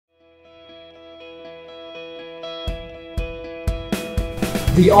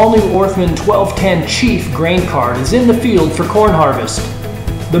The all-new Orthman 1210 Chief grain cart is in the field for corn harvest.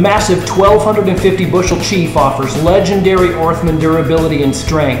 The massive 1250 bushel Chief offers legendary Orthman durability and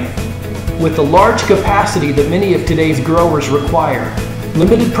strength. With the large capacity that many of today's growers require,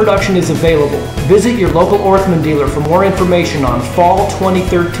 limited production is available. Visit your local Orthman dealer for more information on fall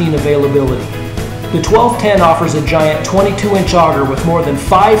 2013 availability. The 1210 offers a giant 22-inch auger with more than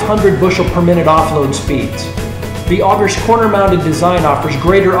 500 bushel per minute offload speeds. The auger's corner-mounted design offers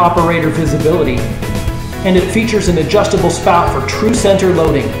greater operator visibility, and it features an adjustable spout for true center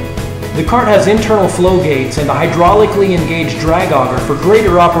loading. The cart has internal flow gates and a hydraulically engaged drag auger for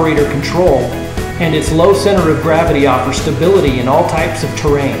greater operator control, and its low center of gravity offers stability in all types of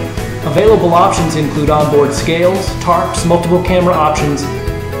terrain. Available options include onboard scales, tarps, multiple camera options,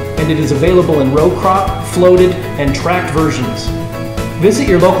 and it is available in row crop, floated, and tracked versions. Visit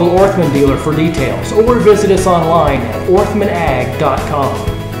your local Orthman dealer for details, or visit us online at orthmanag.com.